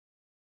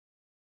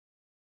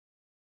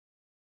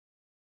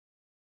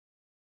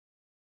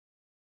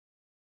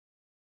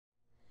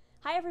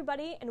Hi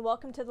everybody, and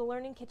welcome to the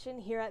Learning Kitchen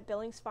here at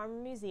Billings Farm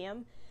and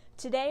Museum.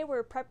 Today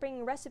we're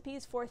prepping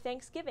recipes for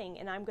Thanksgiving,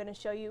 and I'm going to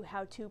show you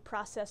how to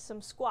process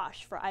some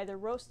squash for either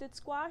roasted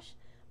squash,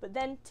 but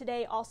then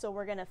today also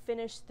we're going to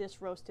finish this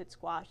roasted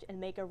squash and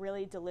make a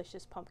really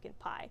delicious pumpkin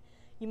pie.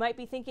 You might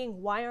be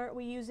thinking, why aren't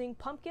we using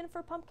pumpkin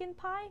for pumpkin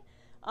pie?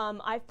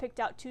 I've picked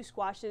out two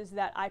squashes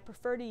that I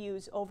prefer to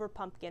use over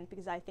pumpkin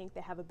because I think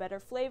they have a better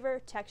flavor,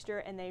 texture,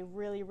 and they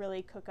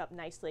really cook up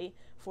nicely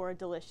for a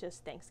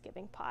delicious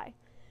Thanksgiving pie.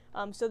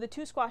 So the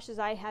two squashes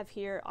I have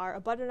here are a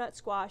butternut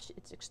squash.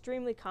 It's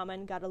extremely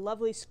common, got a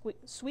lovely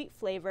sweet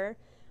flavor.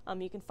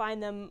 You can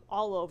find them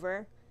all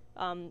over.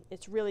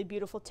 It's really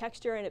beautiful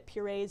texture and it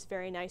purees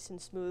very nice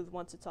and smooth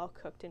once it's all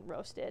cooked and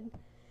roasted.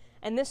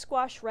 And this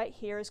squash right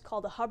here is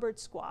called a Hubbard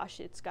squash.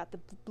 It's got the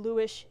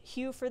bluish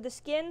hue for the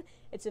skin.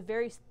 It's a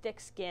very thick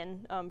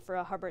skin for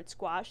a Hubbard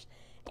squash.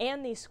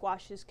 And these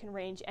squashes can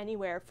range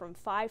anywhere from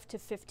 5 to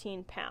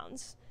 15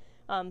 pounds.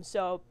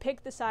 So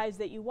pick the size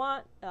that you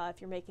want.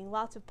 If you're making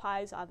lots of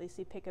pies,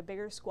 obviously pick a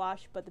bigger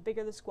squash, but the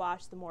bigger the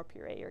squash, the more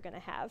puree you're going to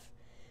have.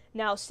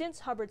 Now, since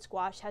Hubbard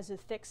squash has a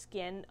thick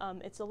skin,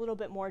 it's a little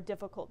bit more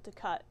difficult to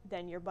cut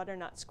than your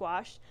butternut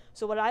squash.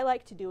 So what I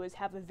like to do is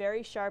have a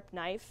very sharp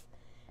knife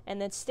and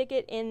then stick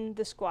it in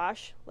the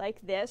squash like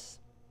this,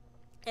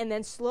 and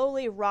then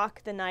slowly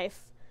rock the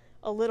knife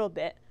a little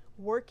bit,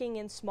 working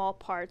in small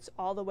parts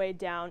all the way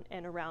down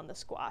and around the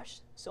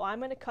squash. So I'm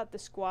going to cut the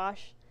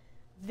squash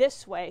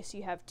this way, so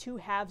you have two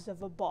halves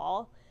of a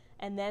ball,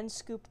 and then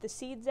scoop the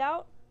seeds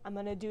out. I'm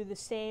going to do the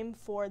same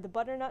for the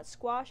butternut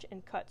squash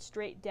and cut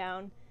straight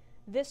down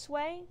this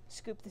way,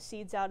 scoop the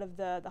seeds out of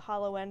the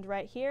hollow end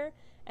right here,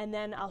 and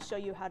then I'll show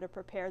you how to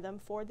prepare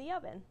them for the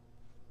oven.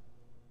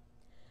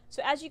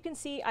 So as you can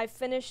see, I've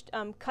finished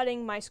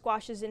cutting my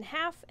squashes in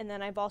half, and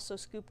then I've also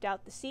scooped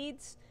out the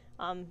seeds.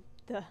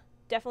 The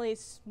definitely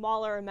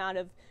smaller amount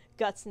of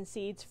guts and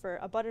seeds for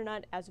a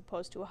butternut as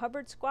opposed to a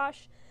Hubbard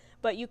squash.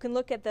 But you can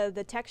look at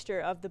the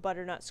texture of the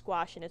butternut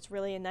squash, and it's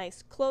really a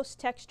nice close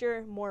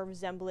texture, more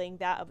resembling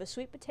that of a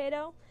sweet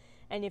potato.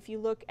 And if you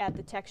look at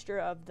the texture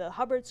of the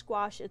Hubbard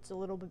squash, it's a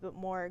little bit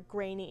more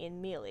grainy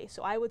and mealy.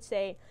 So I would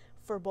say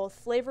for both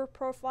flavor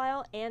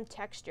profile and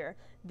texture,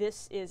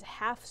 this is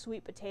half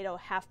sweet potato,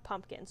 half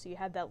pumpkin. So you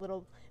have that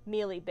little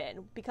mealy bit.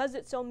 Because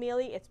it's so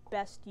mealy, it's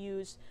best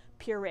used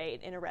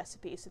pureed in a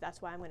recipe. So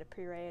that's why I'm going to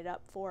puree it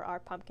up for our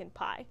pumpkin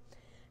pie.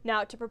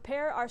 Now, to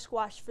prepare our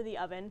squash for the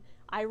oven,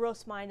 I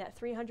roast mine at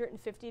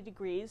 350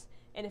 degrees,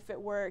 and if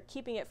it were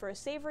keeping it for a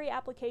savory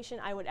application,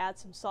 I would add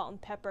some salt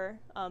and pepper,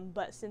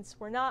 but since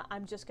we're not,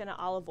 I'm just going to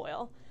olive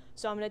oil.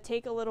 So I'm going to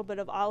take a little bit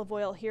of olive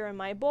oil here in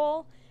my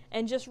bowl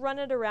and just run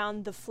it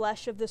around the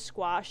flesh of the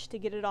squash to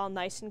get it all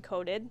nice and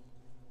coated.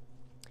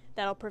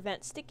 That'll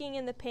prevent sticking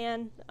in the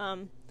pan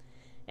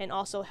and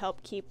also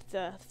help keep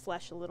the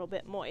flesh a little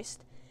bit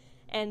moist.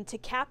 And to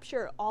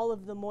capture all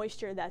of the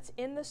moisture that's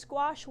in the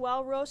squash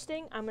while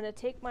roasting, I'm going to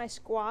take my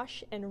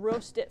squash and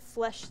roast it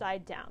flesh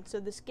side down. So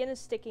the skin is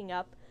sticking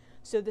up,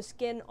 so the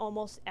skin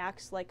almost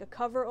acts like a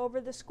cover over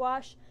the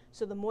squash.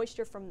 So the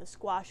moisture from the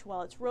squash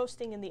while it's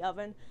roasting in the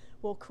oven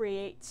will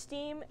create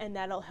steam, and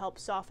that'll help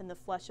soften the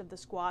flesh of the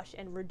squash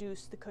and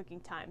reduce the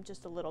cooking time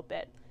just a little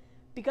bit.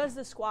 Because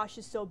the squash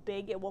is so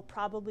big, it will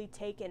probably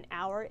take an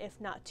hour, if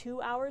not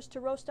 2 hours,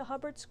 to roast a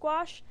Hubbard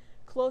squash,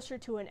 closer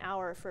to an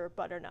hour for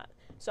butternut.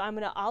 So I'm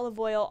going to olive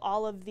oil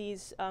all of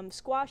these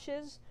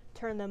squashes,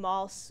 turn them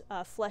all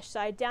flesh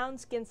side down,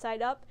 skin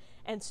side up,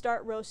 and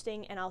start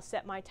roasting, and I'll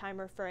set my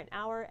timer for an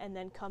hour and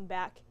then come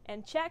back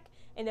and check,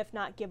 and if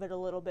not, give it a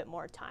little bit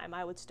more time.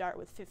 I would start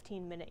with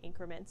 15-minute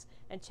increments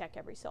and check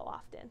every so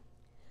often.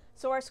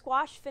 So our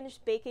squash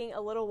finished baking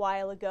a little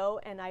while ago,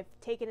 and I've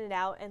taken it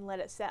out and let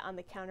it set on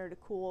the counter to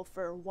cool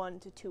for 1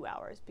 to 2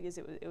 hours because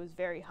it was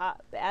very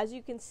hot. But as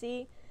you can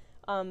see,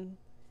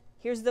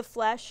 here's the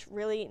flesh,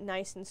 really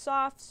nice and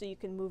soft, so you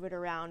can move it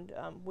around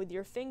with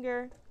your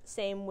finger.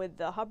 Same with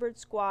the Hubbard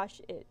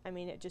squash. It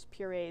just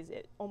purees.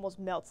 It almost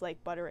melts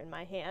like butter in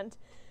my hand.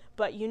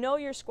 But you know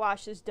your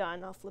squash is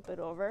done. I'll flip it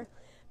over,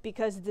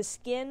 because the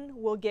skin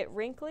will get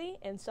wrinkly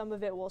and some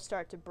of it will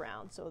start to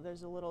brown. So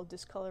there's a little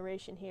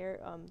discoloration here.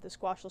 The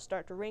squash will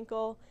start to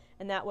wrinkle,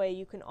 and that way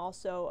you can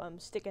also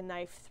stick a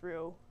knife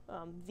through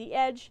the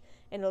edge,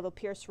 and it'll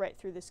pierce right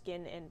through the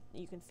skin, and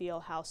you can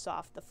feel how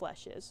soft the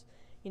flesh is.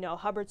 You know,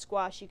 Hubbard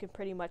squash you can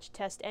pretty much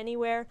test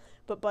anywhere,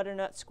 but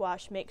butternut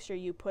squash, make sure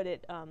you put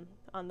it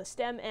on the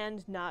stem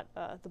end, not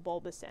the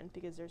bulbous end,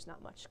 because there's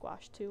not much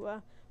squash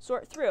to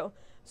sort through.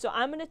 So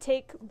I'm going to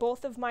take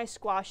both of my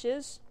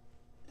squashes,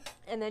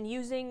 and then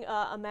using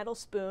a metal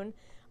spoon,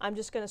 I'm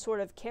just going to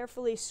sort of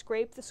carefully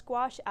scrape the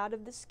squash out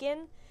of the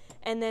skin,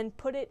 and then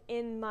put it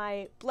in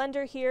my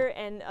blender here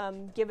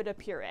and give it a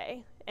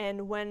puree.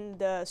 And when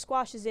the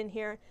squash is in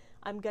here,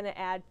 I'm going to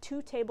add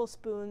 2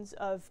 tablespoons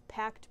of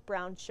packed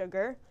brown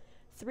sugar,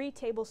 3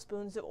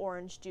 tablespoons of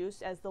orange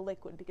juice as the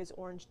liquid, because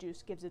orange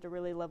juice gives it a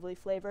really lovely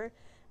flavor,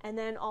 and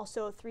then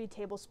also 3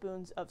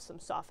 tablespoons of some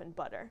softened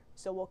butter.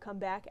 So we'll come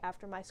back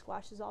after my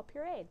squash is all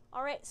pureed.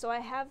 All right, so I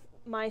have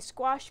my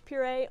squash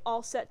puree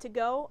all set to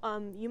go.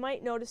 You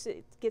might notice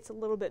it gets a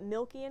little bit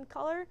milky in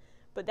color,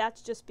 but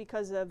that's just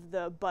because of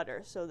the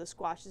butter. So the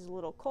squash is a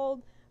little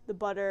cold. The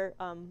butter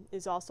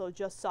is also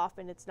just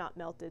softened, it's not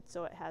melted,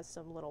 so it has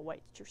some little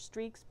white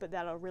streaks, but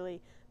that'll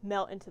really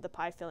melt into the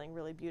pie filling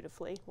really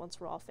beautifully once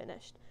we're all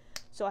finished.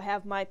 So I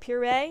have my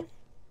puree.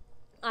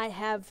 I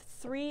have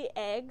 3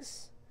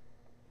 eggs.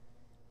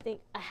 I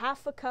think a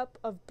half a cup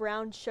of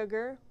brown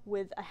sugar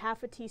with a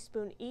half a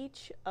teaspoon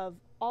each of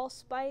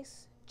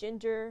allspice,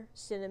 ginger,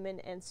 cinnamon,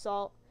 and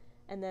salt,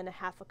 and then a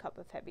half a cup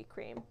of heavy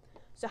cream.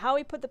 So how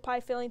we put the pie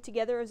filling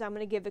together is I'm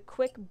going to give a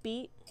quick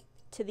beat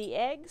to the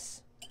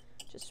eggs.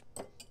 Just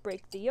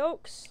break the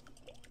yolks,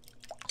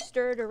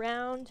 stir it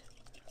around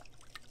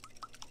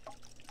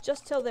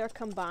just till they're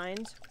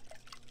combined,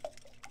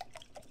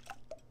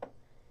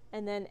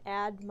 and then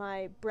add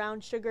my brown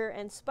sugar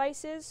and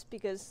spices,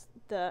 because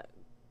the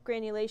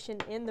granulation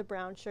in the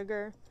brown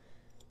sugar,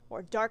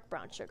 or dark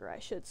brown sugar I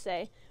should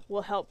say,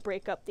 will help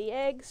break up the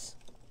eggs.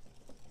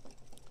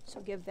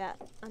 So give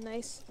that a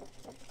nice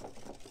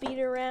beat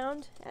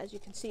around. As you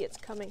can see, it's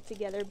coming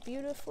together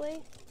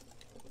beautifully.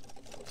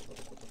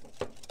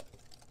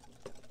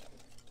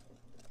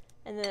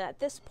 And then at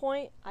this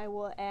point, I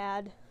will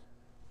add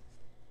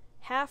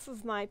half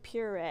of my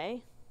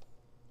puree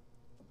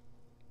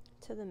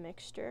to the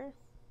mixture.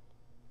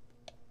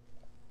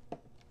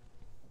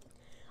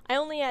 I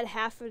only add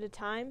half at a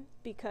time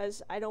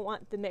because I don't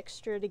want the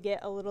mixture to get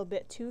a little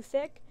bit too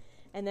thick,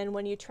 and then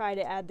when you try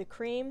to add the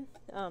cream,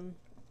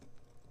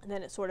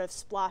 then it sort of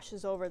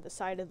splashes over the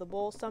side of the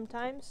bowl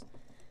sometimes.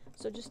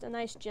 So just a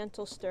nice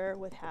gentle stir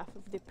with half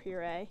of the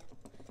puree.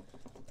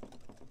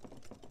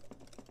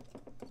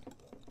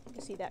 You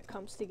can see that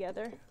comes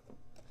together.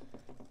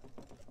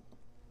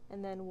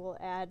 And then we'll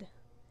add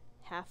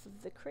half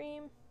of the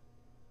cream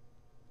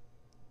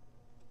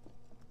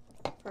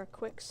for a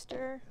quick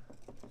stir.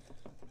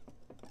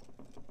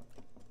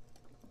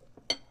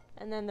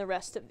 And then the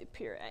rest of the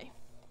puree.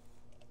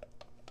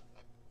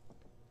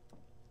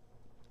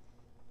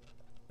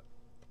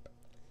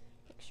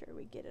 Make sure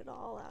we get it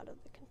all out of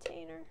the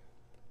container.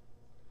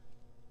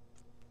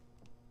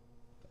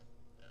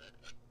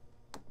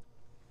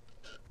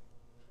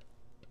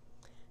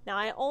 Now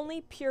I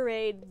only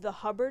pureed the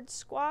Hubbard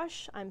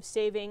squash. I'm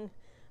saving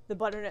the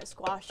butternut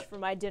squash for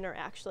my dinner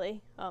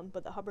actually,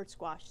 but the Hubbard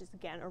squash is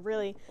again a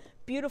really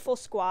beautiful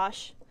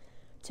squash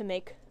to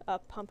make a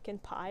pumpkin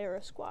pie or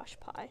a squash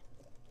pie.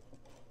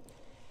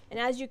 And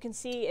as you can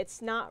see,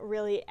 it's not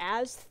really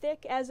as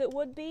thick as it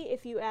would be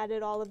if you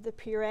added all of the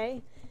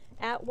puree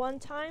at one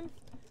time,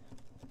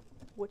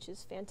 which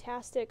is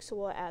fantastic. So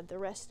we'll add the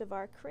rest of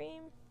our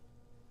cream.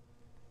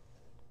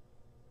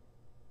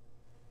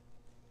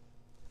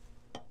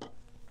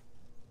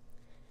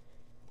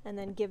 And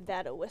then give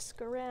that a whisk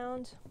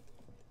around.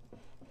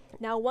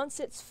 Now once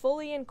it's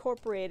fully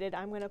incorporated,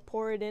 I'm going to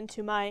pour it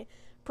into my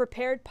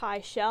prepared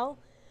pie shell.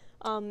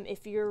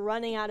 If you're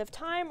running out of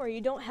time or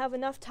you don't have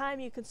enough time,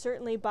 you can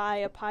certainly buy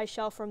a pie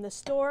shell from the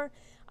store,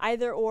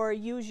 either or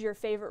use your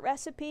favorite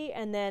recipe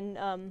and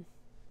then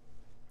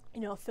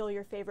fill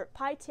your favorite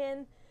pie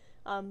tin.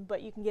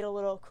 But you can get a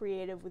little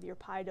creative with your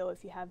pie dough.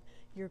 If you have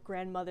your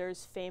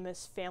grandmother's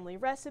famous family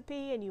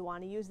recipe and you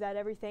want to use that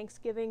every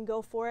Thanksgiving,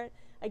 go for it.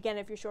 Again,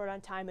 if you're short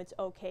on time, it's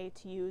okay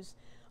to use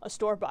a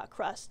store-bought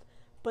crust.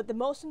 But the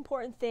most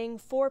important thing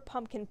for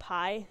pumpkin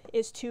pie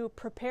is to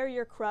prepare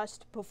your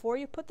crust before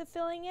you put the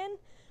filling in.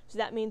 So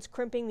that means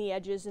crimping the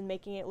edges and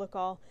making it look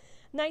all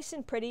nice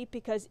and pretty,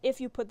 because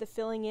if you put the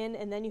filling in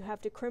and then you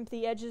have to crimp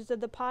the edges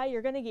of the pie,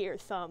 you're going to get your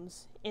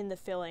thumbs in the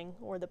filling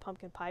or the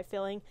pumpkin pie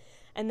filling,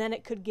 and then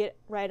it could get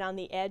right on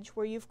the edge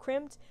where you've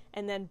crimped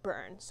and then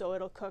burn. So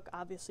it'll cook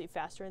obviously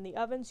faster in the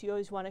oven, so you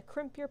always want to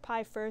crimp your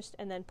pie first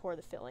and then pour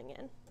the filling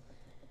in.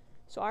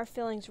 So our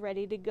filling's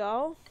ready to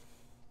go.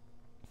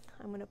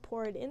 I'm going to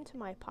pour it into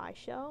my pie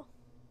shell.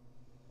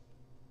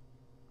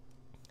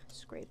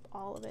 Scrape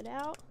all of it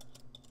out.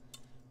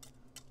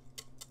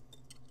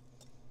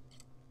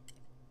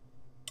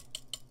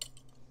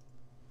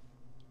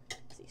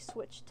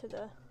 Switch to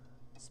the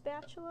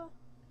spatula.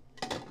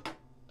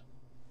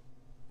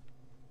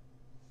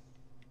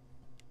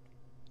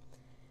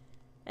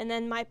 And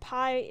then my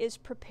pie is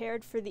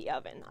prepared for the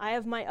oven. I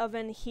have my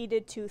oven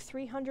heated to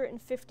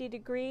 350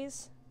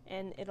 degrees,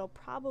 and it'll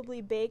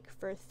probably bake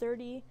for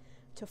 30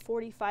 to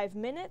 45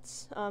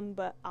 minutes,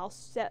 but I'll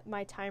set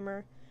my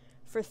timer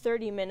for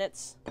 30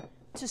 minutes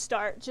to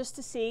start just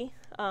to see,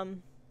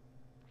 and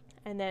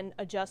then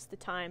adjust the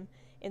time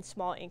in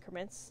small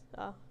increments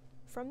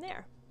from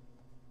there.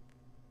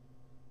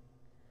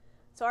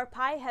 So our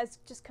pie has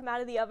just come out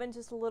of the oven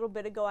just a little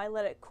bit ago. I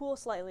let it cool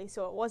slightly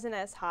so it wasn't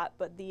as hot,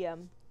 but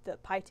the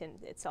pie tin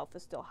itself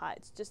is still hot.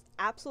 It's just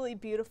absolutely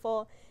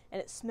beautiful, and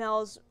it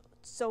smells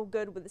so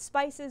good with the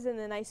spices and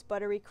the nice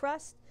buttery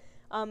crust.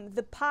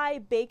 The pie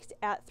baked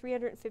at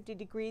 350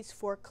 degrees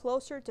for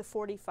closer to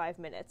 45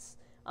 minutes.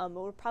 It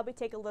will probably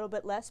take a little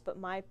bit less, but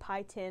my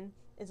pie tin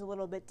is a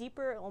little bit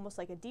deeper, almost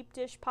like a deep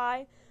dish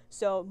pie,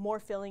 so more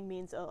filling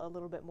means a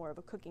little bit more of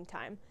a cooking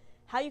time.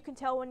 How you can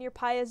tell when your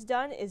pie is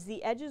done is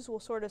the edges will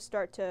sort of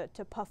start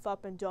to puff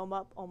up and dome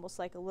up, almost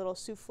like a little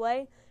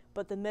souffle,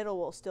 but the middle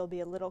will still be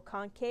a little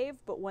concave.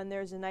 But when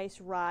there's a nice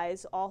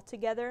rise all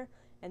together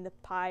and the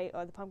pie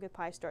or the pumpkin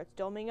pie starts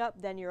doming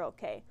up, then you're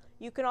okay.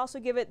 You can also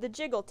give it the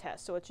jiggle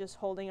test, so it's just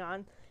holding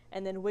on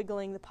and then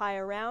wiggling the pie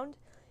around.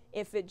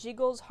 If it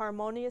jiggles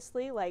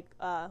harmoniously like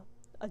a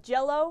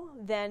Jello,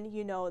 then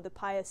you know the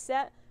pie is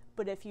set.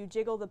 But if you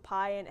jiggle the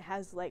pie and it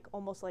has like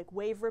almost like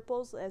wave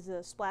ripples as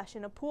a splash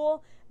in a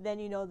pool, then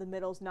you know the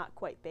middle's not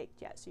quite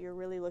baked yet. So you're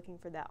really looking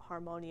for that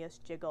harmonious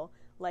jiggle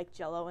like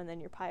Jello, and then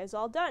your pie is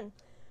all done.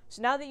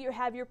 So now that you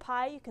have your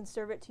pie, you can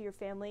serve it to your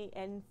family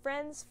and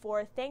friends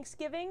for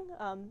Thanksgiving,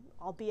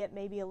 albeit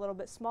maybe a little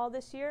bit small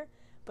this year.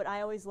 But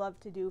I always love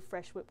to do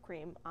fresh whipped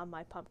cream on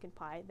my pumpkin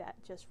pie. That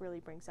just really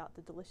brings out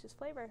the delicious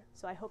flavor.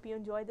 So I hope you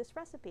enjoyed this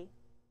recipe.